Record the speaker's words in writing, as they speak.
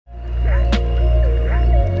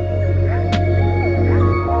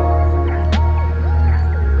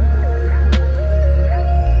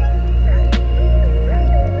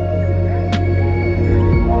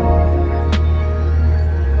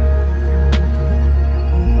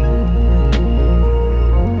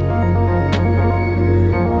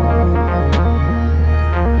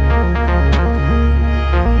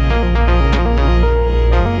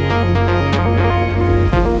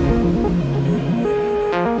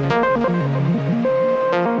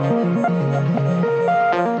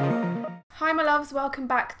guys, welcome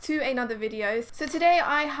back to another video. So today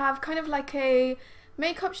I have kind of like a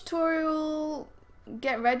makeup tutorial,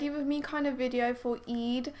 get ready with me kind of video for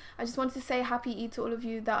Eid. I just wanted to say happy Eid to all of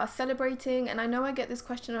you that are celebrating, and I know I get this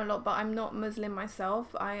question a lot, but I'm not Muslim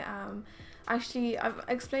myself. I am actually, I've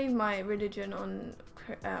explained my religion on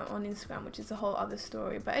Instagram, which is a whole other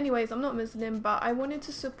story. But anyways, I'm not Muslim, but I wanted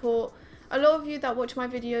to support a lot of you that watch my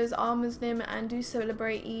videos are Muslim and do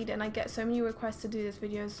celebrate Eid, and I get so many requests to do this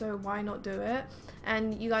video, so why not do it?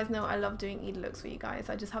 And you guys know I love doing Eid looks for you guys.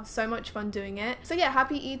 I just have so much fun doing it. So yeah,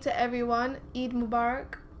 happy Eid to everyone. Eid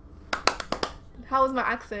Mubarak. How was my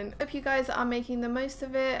accent? Hope you guys are making the most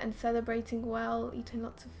of it and celebrating well, eating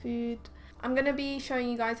lots of food. I'm going to be showing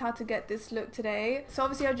you guys how to get this look today. So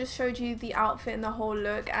obviously I just showed you the outfit and the whole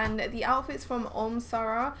look, and the outfits from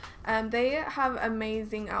OMSARA. They have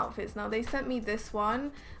amazing outfits. Now they sent me this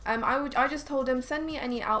one. I just told them send me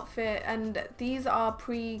any outfit, and these are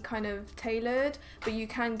kind of tailored, but you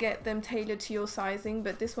can get them tailored to your sizing.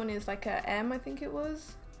 But this one is like a M, I think it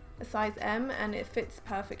was. A size M, and it fits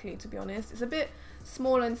perfectly, to be honest. It's a bit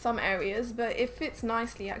small in some areas, but it fits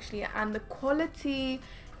nicely actually, and the quality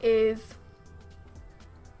is...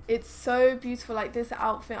 it's so beautiful. Like this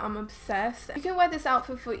outfit, I'm obsessed. You can wear this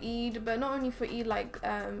outfit for Eid, but not only for Eid, like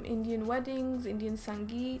Indian weddings, Indian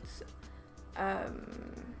Sangeets,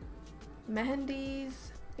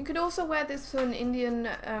 mehendis. You could also wear this for an Indian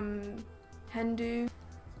Hindu.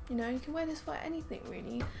 You know, you can wear this for anything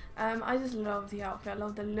really. I just love the outfit, I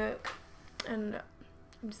love the look, and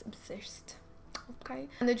I'm just obsessed. Okay,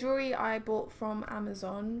 and the jewelry I bought from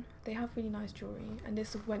Amazon. They have really nice jewelry, and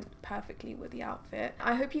this went perfectly with the outfit.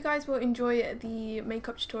 I hope you guys will enjoy the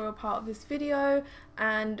makeup tutorial part of this video,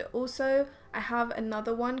 and also I have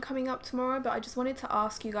another one coming up tomorrow, but I just wanted to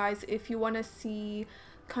ask you guys if you want to see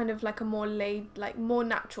kind of like a more more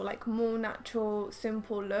natural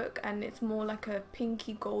simple look, and it's more like a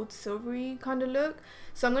pinky gold silvery kind of look.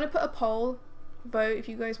 So I'm going to put a poll, vote if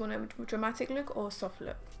you guys want a dramatic look or soft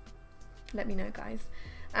look. Let me know, guys.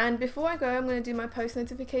 And before I go, I'm going to do my post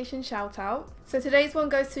notification shout out. So today's one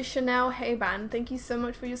goes to Chanel Heyban. Thank you so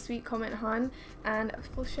much for your sweet comment, hun, and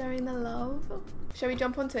for sharing the love. Shall we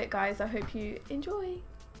jump onto it, guys? I hope you enjoy.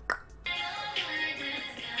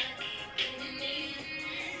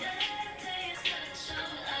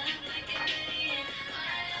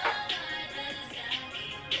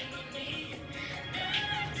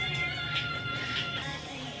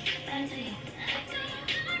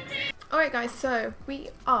 Alright guys, so we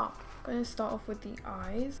are going to start off with the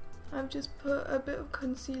eyes. I've just put a bit of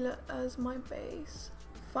concealer as my base.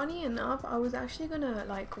 Funny enough, I was actually going to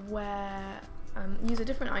like use a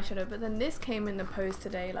different eyeshadow, but then this came in the post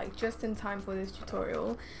today, like just in time for this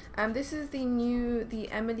tutorial. This is the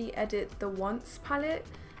Emily Edit The Once palette,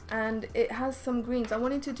 and it has some greens. I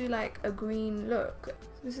wanted to do like a green look.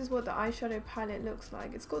 This is what the eyeshadow palette looks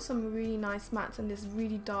like. It's got some really nice mattes and this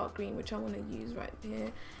really dark green, which I want to use right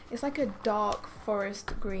here. It's like a dark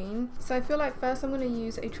forest green. So I feel like first I'm going to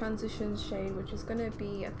use a transition shade, which is going to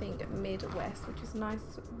be, I think, Midwest, which is a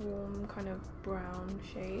nice warm kind of brown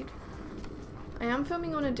shade. I am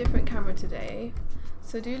filming on a different camera today,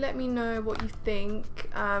 so do let me know what you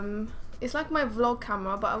think. It's like my vlog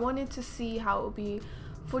camera, but I wanted to see how it would be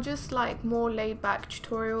for just like more laid back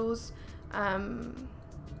tutorials.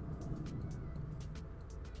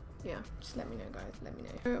 Yeah, just let me know, guys, let me know.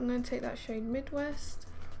 So I'm going to take that shade Midwest,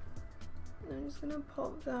 and I'm just going to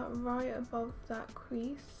pop that right above that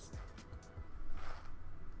crease.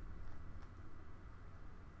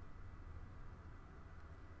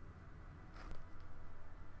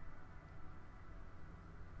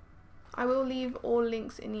 I will leave all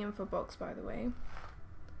links in the info box, by the way.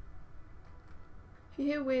 If you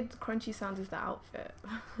hear weird crunchy sounds, it's the outfit.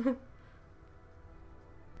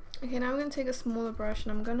 Okay, now I'm going to take a smaller brush,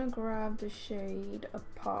 and I'm going to grab the shade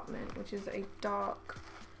Apartment, which is a dark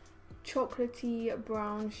chocolatey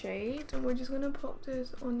brown shade. And we're just going to pop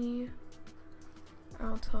this on the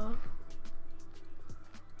outer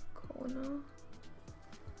corner.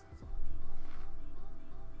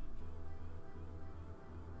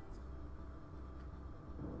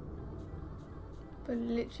 But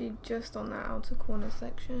literally just on that outer corner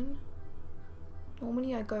section.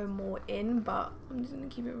 Normally I go more in, but I'm just going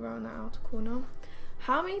to keep it around that outer corner.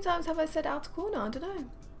 How many times have I said outer corner? I don't know.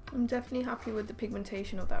 I'm definitely happy with the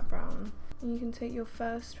pigmentation of that brown. And you can take your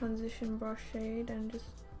first transition brush shade and just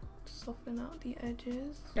soften out the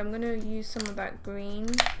edges. I'm going to use some of that green.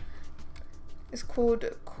 It's called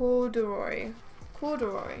Corduroy.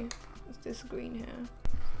 Corduroy. It's this green here.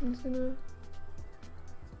 I'm just going to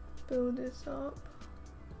build this up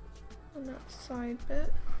on that side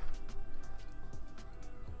bit.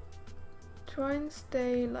 Try and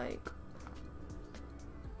stay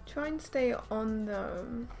on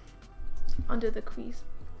the under the crease.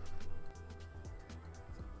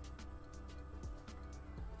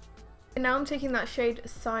 And now I'm taking that shade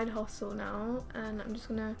Side Hustle now, and I'm just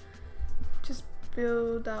gonna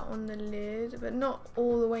build that on the lid, but not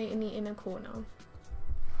all the way in the inner corner.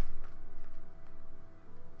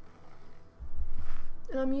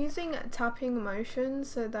 And I'm using tapping motion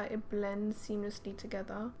so that it blends seamlessly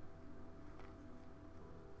together.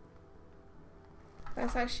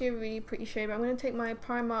 That's actually a really pretty shade, but I'm going to take my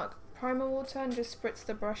Primark primer water and just spritz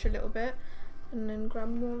the brush a little bit, and then grab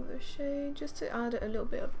more of the shade just to add a little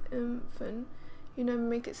bit of oomph and, you know,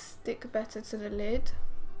 make it stick better to the lid.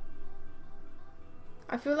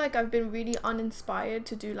 I feel like I've been really uninspired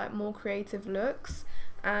to do like more creative looks,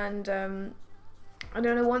 and I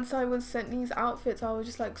don't know, once I was sent these outfits I was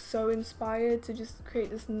just like so inspired to just create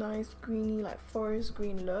this nice greeny, like forest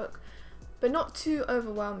green look, but not too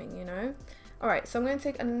overwhelming, you know. Alright, so I'm going to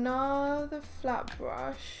take another flat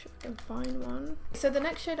brush, if I can find one. So the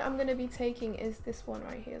next shade I'm going to be taking is this one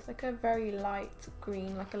right here. It's like a very light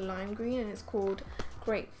green, like a lime green, and it's called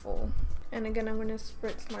Grateful. And again, I'm going to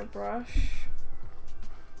spritz my brush.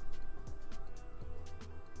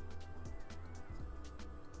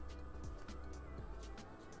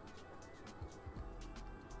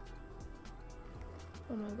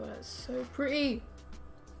 Oh my god, that's so pretty.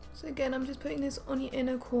 So again, I'm just putting this on the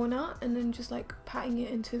inner corner and then just like patting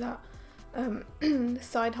it into that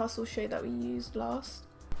Side Hustle shade that we used last.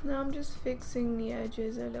 Now I'm just fixing the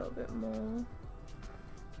edges a little bit more.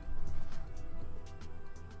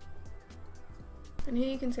 And here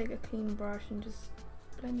you can take a clean brush and just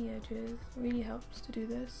blend the edges. It really helps to do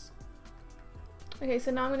this. Okay,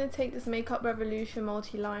 so now I'm going to take this Makeup Revolution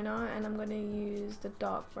multi-liner and I'm going to use the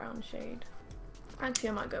dark brown shade. Actually,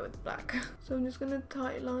 I might go with the black. So I'm just going to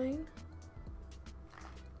tight line.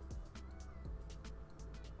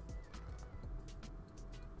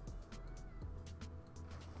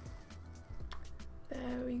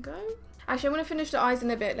 There we go. Actually, I'm going to finish the eyes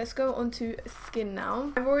in a bit. Let's go on to skin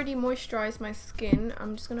now. I've already moisturized my skin.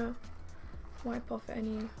 I'm just going to wipe off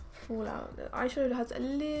any fallout. The eyeshadow has a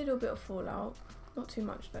little bit of fallout. Not too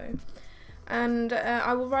much though. And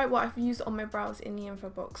I will write what I've used on my brows in the info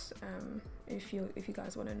box if you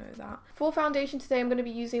guys want to know that. For foundation today, I'm going to be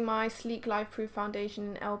using my Sleek Life Proof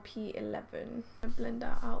Foundation in LP11. I blend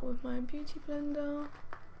that out with my beauty blender.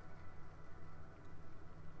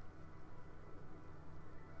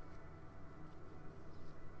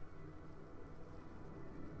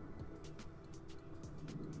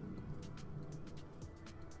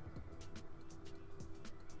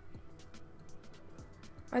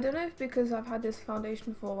 I don't know if because I've had this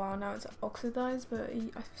foundation for a while now it's oxidized, but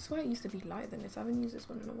I swear it used to be lighter than this. I haven't used this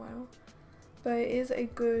one in a while. But it is a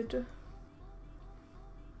good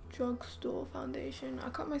drugstore foundation. I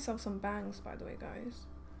cut myself some bangs, by the way, guys.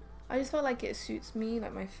 I just felt like it suits me,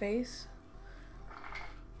 like my face.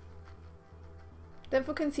 Then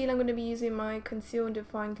for conceal, I'm going to be using my Conceal and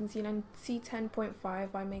Define Concealer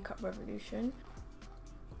C10.5 by Makeup Revolution.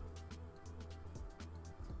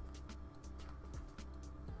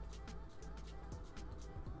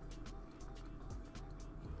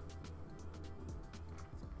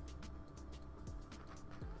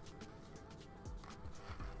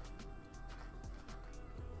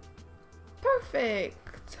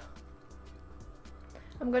 Perfect.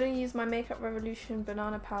 I'm going to use my Makeup Revolution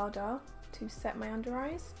banana powder to set my under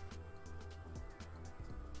eyes.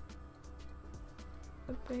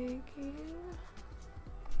 Baking.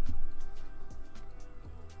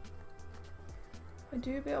 I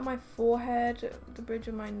do a bit on my forehead, the bridge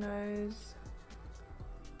of my nose,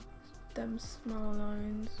 them smile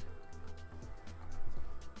lines.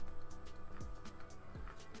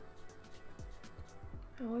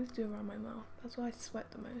 I always do around my mouth. That's why I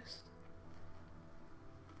sweat the most.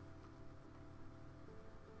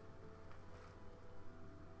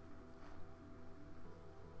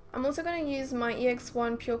 I'm also going to use my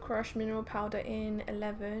EX1 Pure Crush Mineral Powder in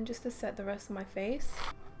 11 just to set the rest of my face.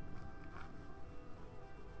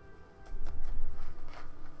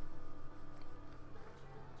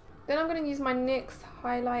 Then I'm going to use my NYX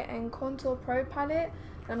Highlight and Contour Pro palette.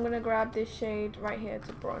 And I'm going to grab this shade right here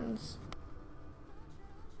to bronze.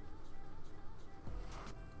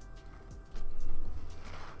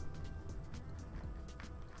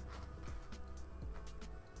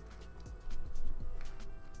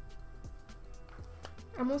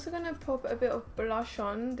 I'm also going to pop a bit of blush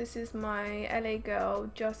on. This is my LA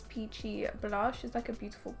Girl Just Peachy blush. It's like a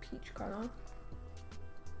beautiful peach colour.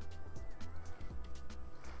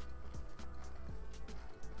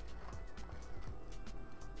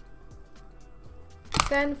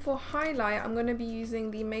 Then for highlight, I'm going to be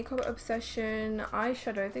using the Makeup Obsession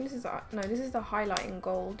eyeshadow. I think this is, no, this is the highlight in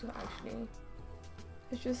gold actually.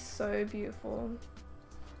 It's just so beautiful.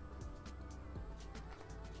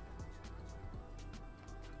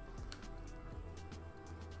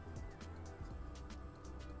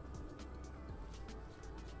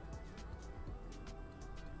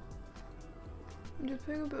 I'm just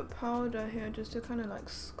putting a bit of powder here just to kind of like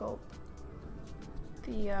sculpt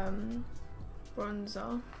the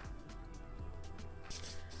bronzer.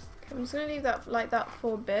 Okay, I'm just going to leave that like that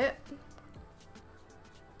for a bit.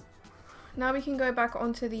 Now we can go back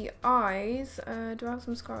onto the eyes. Do I have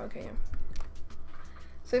some mascara? Okay, yeah.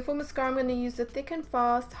 So for mascara, I'm going to use the Thick and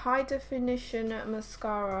Fast High Definition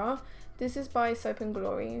Mascara. This is by Soap and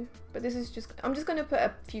Glory, but this is just, I'm just going to put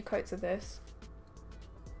a few coats of this.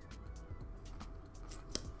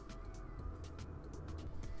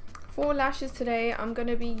 For lashes today, I'm going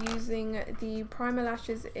to be using the Prima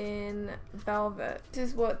lashes in Velvet. This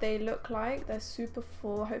is what they look like. They're super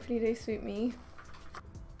full. Hopefully they suit me.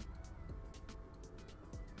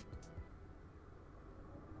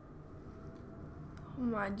 Oh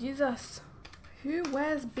my Jesus. Who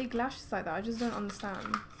wears big lashes like that? I just don't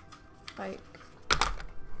understand. Like,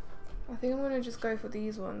 I think I'm going to just go for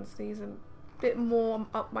these ones. These are a bit more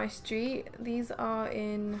up my street. These are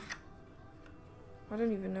in... I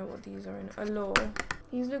don't even know what these are in. Allure.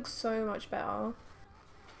 These look so much better.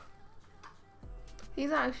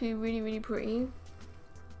 These are actually really, really pretty.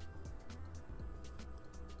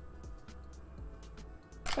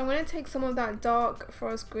 So I'm going to take some of that dark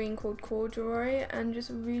forest green called Corduroy and just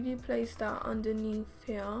really place that underneath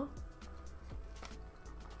here.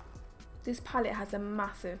 This palette has a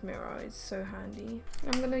massive mirror. It's so handy.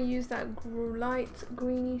 I'm going to use that light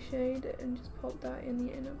greeny shade and just pop that in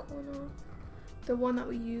the inner corner. The one that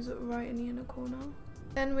we use right in the inner corner.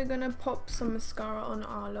 Then we're gonna pop some mascara on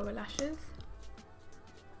our lower lashes.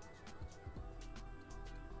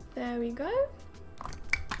 There we go.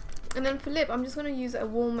 And then for lip, I'm just gonna use a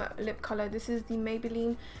warm lip color. This is the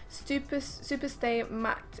Maybelline Super Stay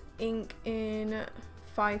Matte Ink in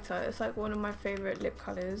Fighter. It's like one of my favorite lip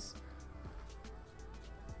colors.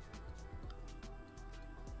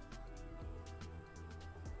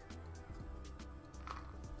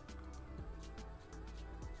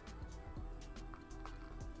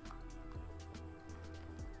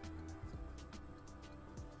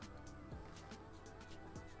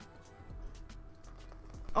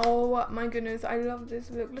 Oh my goodness, I love this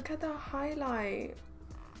look. Look at that highlight.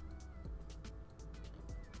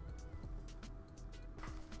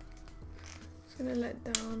 Just gonna let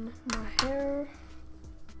down my hair.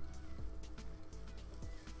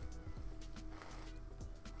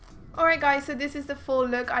 Alright guys, so this is the full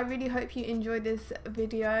look. I really hope you enjoyed this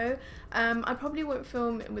video. I probably won't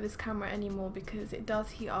film with this camera anymore because it does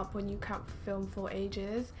heat up when you can't film for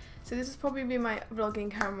ages. So this is probably my vlogging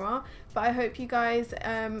camera. But I hope you guys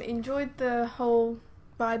enjoyed the whole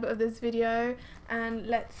vibe of this video. And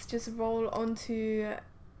let's just roll onto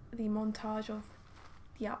the montage of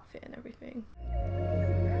the outfit and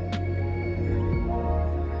everything.